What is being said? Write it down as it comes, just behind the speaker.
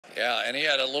Yeah, and he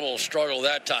had a little struggle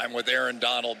that time with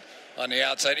AaronDonald on the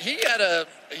outside. He had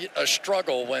a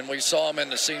struggle when we saw him in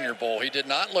the Senior Bowl. He did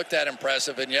not look that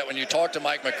impressive, and yet when you talk to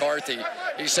Mike McCarthy,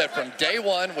 he said from day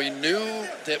one we knew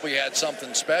that we had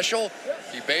something special.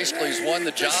 He basically has won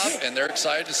the job, and they're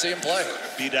excited to see him play.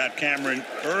 Beat out Cameron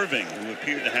Irving, who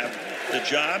appeared to have the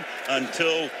job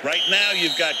until right now.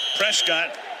 You've got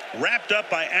Prescott wrapped up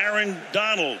by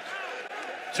AaronDonald.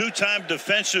 Two-time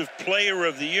Defensive Player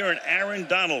of the Year, and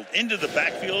AaronDonald into the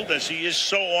backfield, as he is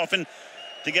so often,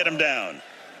 to get him down.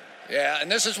 Yeah, and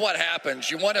this is what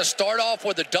happens. You want to start off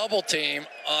with a double team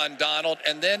on Donald,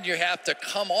 and then you have to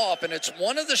come off. And it's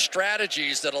one of the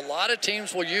strategies that a lot of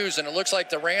teams will use, and it looks like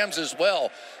the Rams as well.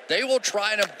 They will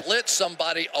try to blitz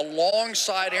somebody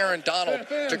alongside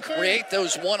AaronDonald to create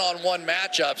those one-on-one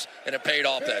matchups, and it paid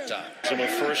off that time. Some a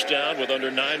first down with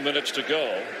under 9 minutes to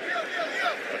go.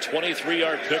 A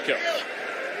 23-yard pickup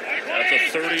at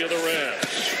the 30 of the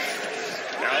Rams.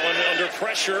 Allen under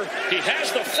pressure. He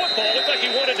has the football. Looked like he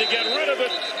wanted to get rid of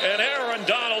it. And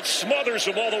AaronDonald smothers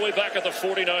him all the way back at the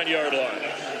 49-yard line.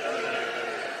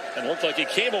 And looked like he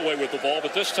came away with the ball.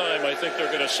 But this time I think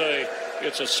they're going to say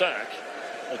it's a sack.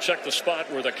 We'll check the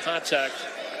spot where the contact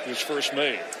was first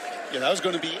made. Yeah, that was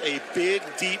going to be a big,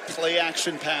 deep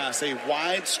play-action pass. A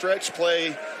wide stretch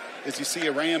play as you see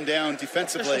a Ram down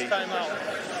defensively.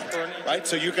 Right,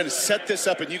 so you're going to set this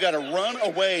up, and you got to run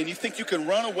away, and you think you can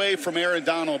run away from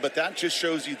AaronDonald, but that just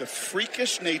shows you the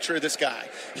freakish nature of this guy.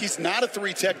 He's not a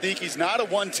 3 technique. He's not a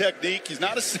 1 technique. He's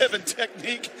not a 7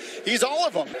 technique. He's all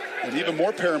of them. And even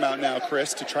more paramount now,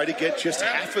 Chris, to try to get just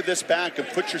half of this back and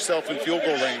put yourself in field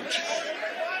goal range.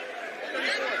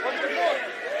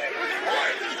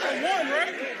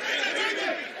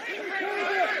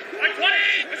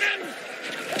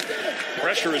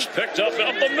 Pressure is picked up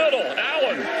the middle.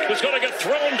 Allen is going to get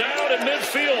thrown down in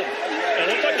midfield. It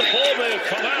looked like the ball may have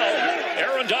come out.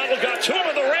 AaronDonald got to him,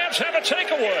 and the Rams have a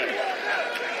takeaway.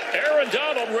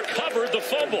 AaronDonald recovered the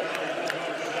fumble.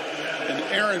 And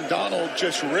AaronDonald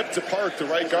just ripped apart the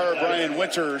right guard, Brian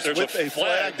Winters, with a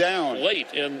flag down.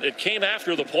 Late, and it came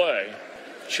after the play.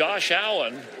 Josh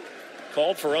Allen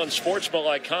called for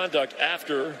unsportsmanlike conduct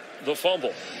after the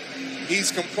fumble.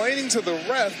 He's complaining to the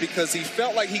ref because he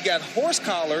felt like he got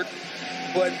horse-collared,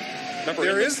 but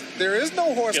there is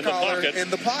no horse-collar in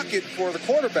the pocket for the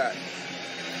quarterback.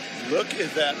 Look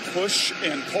at that push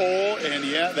and pull, and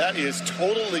yeah, that is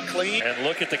totally clean. And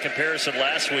look at the comparison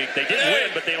last week. They did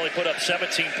win, but they only put up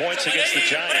 17 points against the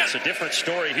Giants. A different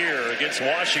story here against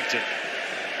Washington.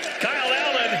 Kyle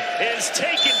Allen is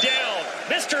taken down.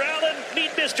 Mr. Allen,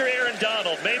 meet Mr.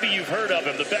 AaronDonald. Maybe you've heard of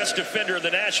him, the best defender in the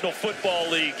National Football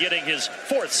League, getting his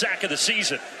 4th sack of the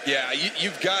season. Yeah,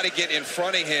 you've got to get in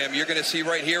front of him. You're going to see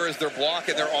right here as they're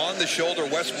blocking, they're on the shoulder.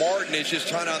 Wes Martin is just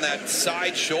trying on that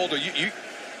side shoulder.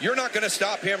 You're not going to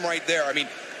stop him right there. I mean,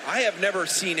 I have never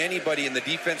seen anybody in the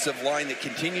defensive line that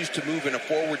continues to move in a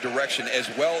forward direction as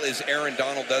well as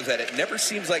AaronDonald does that. It never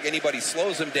seems like anybody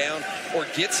slows him down or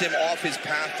gets him off his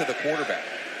path to the quarterback.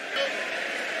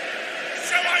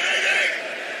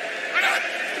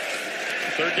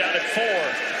 Third down and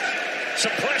 4.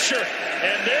 Some pressure.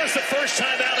 And there's the first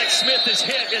time Alex Smith is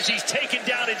hit as he's taken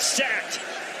down and sacked.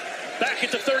 Back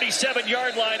at the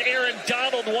 37-yard line,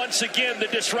 AaronDonald once again the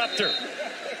disruptor.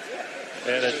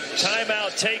 And a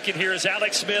timeout taken here as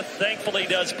Alex Smith thankfully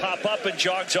does pop up and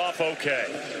jogs off okay.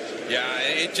 Yeah,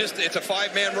 it's a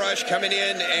 5-man rush coming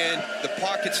in, and the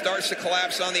pocket starts to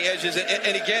collapse on the edges.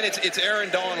 And again, it's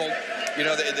AaronDonald. You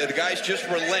know, the guy's just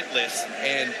relentless,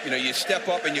 and, you know, you step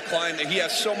up and you climb. He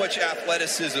has so much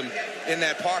athleticism in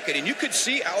that pocket. And you could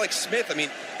see Alex Smith. I mean,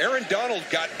 AaronDonald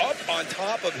got up on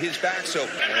top of his back. So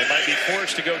they might be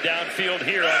forced to go downfield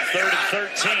here on 3rd and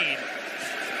 13.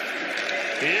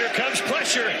 Here comes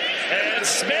pressure, and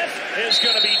Smith is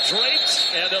going to be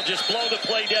draped, and they'll just blow the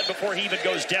play dead before he even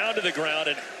goes down to the ground.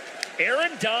 And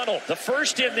AaronDonald, the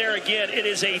first in there again. It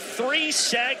is a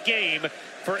 3-sack game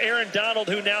for AaronDonald,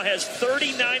 who now has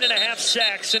 39.5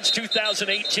 sacks since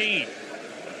 2018.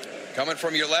 Coming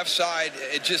from your left side,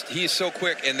 he's so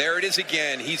quick, and there it is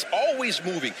again. He's always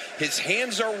moving. His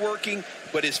hands are working,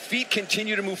 but his feet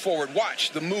continue to move forward.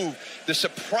 Watch the move, the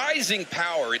surprising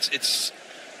power. It's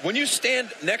when you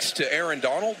stand next to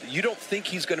AaronDonald, you don't think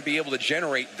he's going to be able to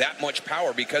generate that much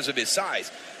power because of his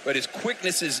size. But his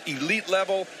quickness is elite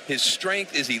level. His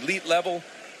strength is elite level.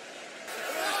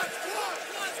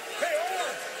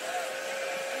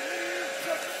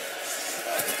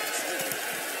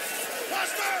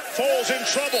 Foles in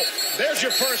trouble. There's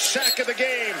your first sack of the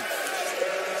game.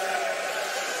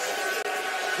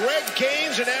 Greg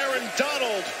Gaines and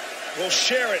AaronDonald will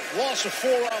share it. Loss of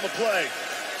 4 on the play.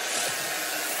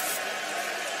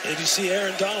 And you see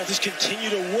Aaron Donald just continue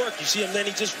to work. You see him then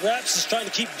he just wraps, just trying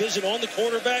to keep vision on the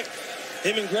quarterback.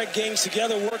 Him and Greg Gaines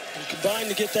together work and combine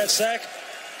to get that sack.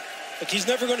 Look, he's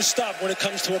never going to stop when it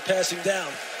comes to a passing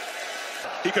down.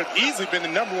 He could have easily been the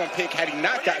 #1 pick had he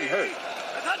not gotten hurt.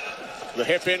 The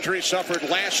hip injury suffered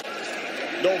last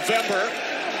November.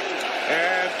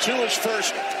 And to his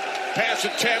first pass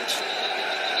attempt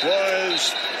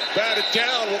was batted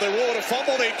down. Will they rule it a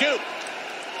fumble? They do.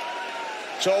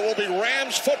 So it will be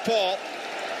Rams football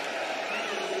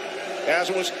as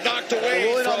it was knocked away. The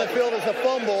ruling on the field is a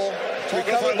fumble,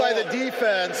 recovered by the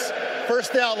defense.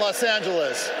 First down, Los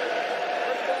Angeles.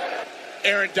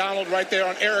 Aaron Donald right there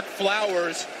on Eric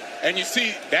Flowers, and you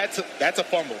see that's a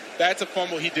fumble. That's a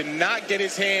fumble. He did not get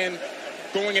his hand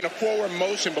going in a forward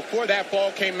motion before that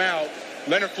ball came out.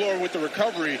 Leonard Floyd with the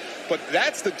recovery, but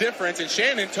that's the difference, and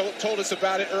Shannon told us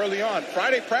about it early on.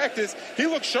 Friday practice, he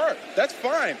looked sharp. That's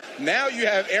fine. Now you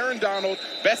have Aaron Donald,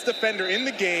 best defender in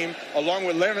the game, along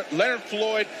with Leonard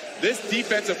Floyd. This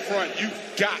defensive front, you've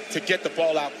got to get the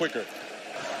ball out quicker.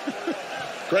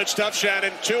 Great stuff,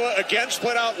 Shannon. Tua again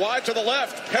split out wide to the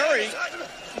left. Perry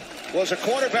was a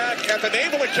quarterback at the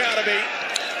Naval Academy,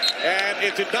 and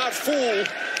it did not fool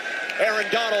Aaron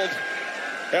Donald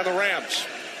and the Rams.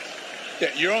 Yeah,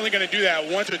 you're only going to do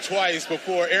that once or twice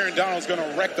before Aaron Donald's going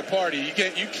to wreck the party.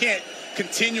 You can't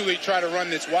continually try to run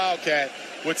this Wildcat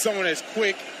with someone as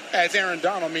quick as Aaron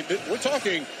Donald. I mean, we're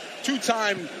talking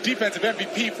two-time defensive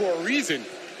MVP for a reason.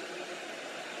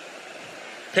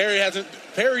 Perry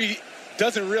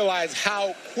doesn't realize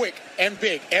how quick and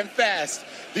big and fast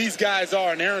these guys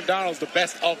are, and Aaron Donald's the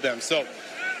best of them. So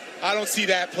I don't see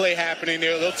that play happening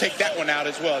there. They'll take that one out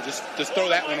as well. Just throw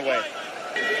that one away.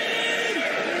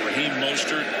 Raheem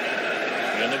Mostert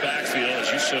in the backfield,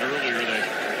 as you said earlier, the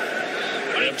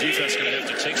Ram defense going to have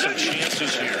to take some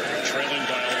chances here, trailing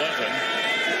by 11.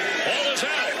 Ball is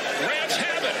out. Rams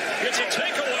have it. It's a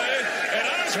takeaway, and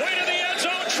on his way to the end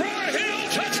zone, Troy Hill,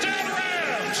 touchdown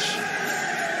Rams.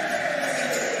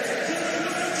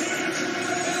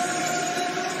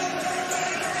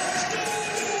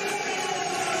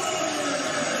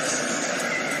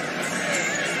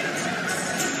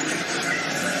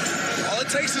 All it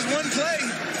takes is one play.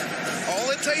 All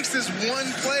it takes is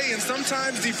one play, and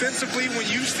sometimes defensively, when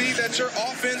you see that your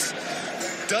offense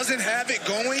doesn't have it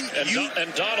going,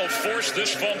 and Donald forced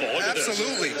this fumble. Look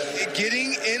absolutely at this.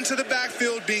 Getting into the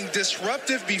backfield, being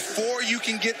disruptive before you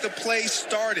can get the play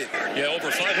started. Yeah,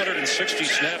 over 560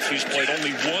 snaps he's played,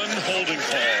 only one holding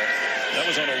call. That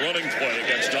was on a running play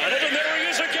against Donald, and there he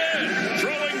is again,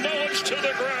 throwing Mullins to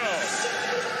the ground.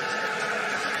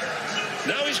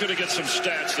 Now he's going to get some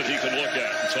stats that he can look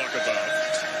at and talk about.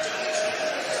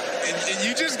 And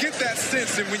you just get that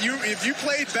sense that if you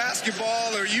played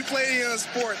basketball or you play a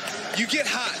sport, you get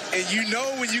hot and you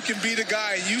know when you can beat a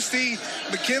guy. You see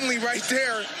McKinley right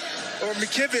there, or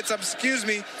McKivitz, excuse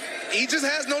me, he just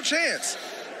has no chance.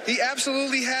 He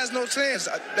absolutely has no chance.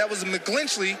 That was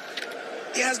McGlinchey.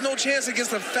 He has no chance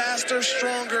against a faster,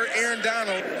 stronger Aaron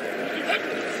Donald.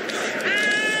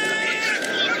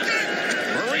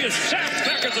 Murray is sacked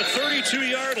back at the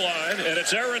 32-yard line, and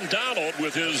it's Aaron Donald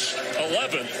with his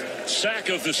 11th sack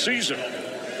of the season.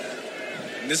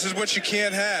 This is what you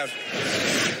can't have.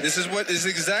 This is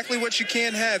exactly what you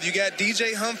can't have. You got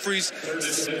DJ Humphries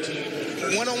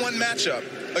one-on-one matchup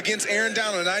against Aaron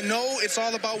Donald. And I know it's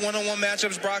all about one-on-one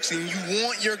matchups, Broxy, and you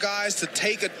want your guys to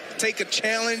take a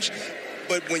challenge.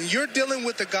 But when you're dealing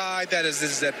with a guy that is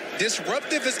as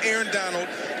disruptive as Aaron Donald,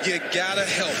 you gotta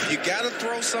help. You gotta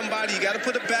throw somebody. You gotta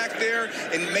put it back there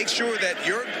and make sure that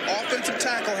your offensive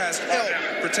tackle has help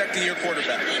protecting your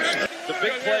quarterback. The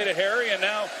big play to Harry, and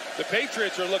now the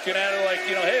Patriots are looking at it like,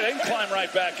 hey, they can climb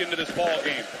right back into this ball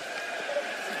game.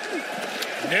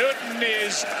 Newton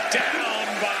is down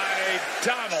by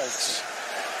Donalds.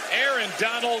 Aaron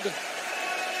Donald,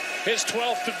 his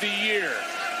 12th of the year.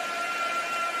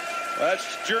 That's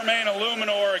Jermaine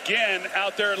Illuminor again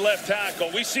out there at left tackle.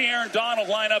 We see Aaron Donald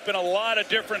line up in a lot of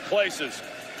different places.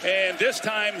 And this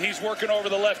time he's working over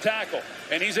the left tackle.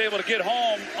 And he's able to get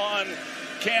home on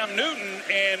Cam Newton.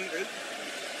 And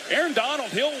Aaron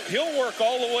Donald, he'll work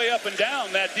all the way up and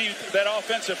down that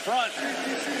offensive front.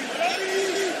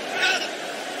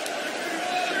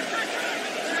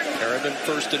 Harriman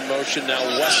first in motion. Now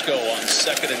Wesco on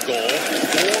second and goal.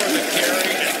 For the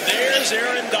carry. And there's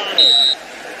Aaron Donald.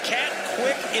 Cat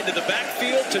quick into the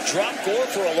backfield to drop Gore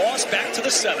for a loss back to the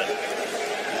 7.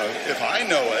 If I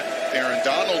know it, Aaron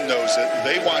Donald knows it.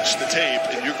 They watch the tape,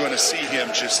 and you're going to see him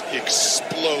just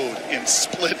explode and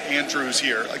split Andrews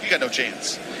here. Like, you got no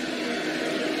chance.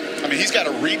 I mean, he's got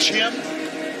to reach him,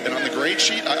 And on the grade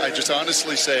sheet, I just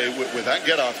honestly say, with that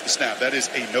get off the snap, that is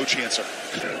a no-chancer.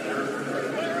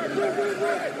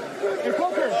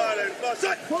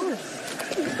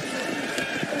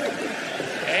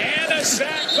 And a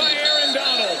sack by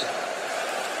AaronDonald.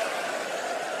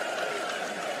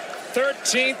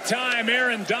 13th time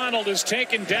AaronDonald has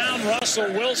taken down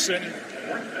Russell Wilson.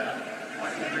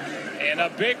 And a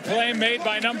big play made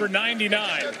by number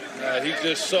 99. He's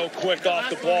just so quick off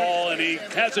the ball, and he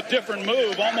has a different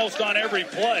move almost on every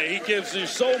play. He gives you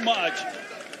so much.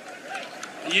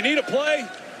 You need a play?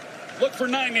 Look for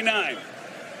 99.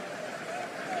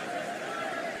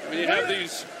 When you have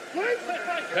these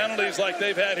penalties like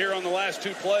they've had here on the last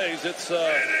two plays, it's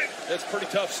pretty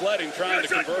tough sledding trying to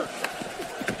convert.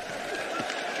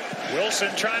 Wilson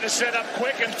trying to set up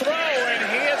quick and throw,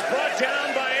 and he is brought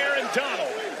down by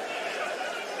AaronDonald.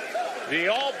 The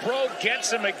All-Pro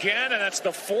gets him again, and that's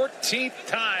the 14th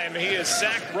time he has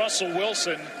sacked Russell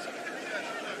Wilson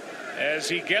as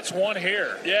he gets one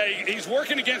here. Yeah, he's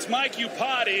working against Mike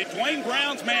Upati. Dwayne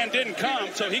Brown's man didn't come,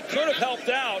 so he could have helped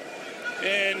out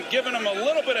and given him a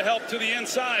little bit of help to the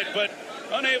inside, but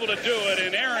unable to do it.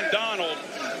 And AaronDonald,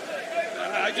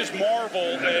 I just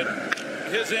marvel at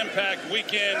his impact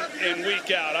week in and week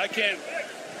out. I can't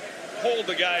hold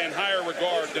the guy in higher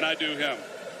regard than I do him.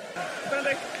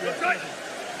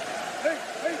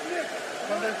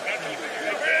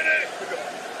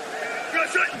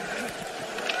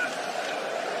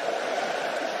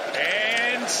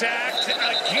 And sacked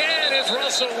again is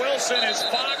Russell Wilson as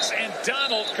Fox and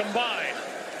Donald combined.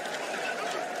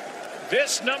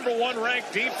 This number 1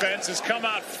 ranked defense has come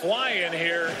out flying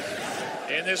here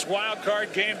in this wild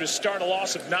card game to start a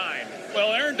loss of 9. Well,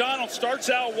 AaronDonald starts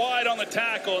out wide on the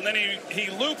tackle, and then he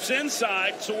loops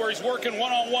inside, so where he's working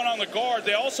one-on-one on the guard.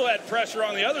 They also had pressure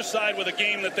on the other side with a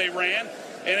game that they ran,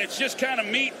 and it's just kind of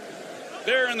meat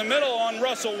there in the middle on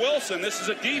Russell Wilson. This is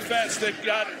a defense that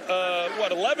got,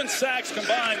 11 sacks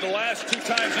combined the last 2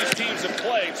 times these teams have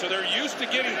played, so they're used to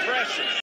getting pressure.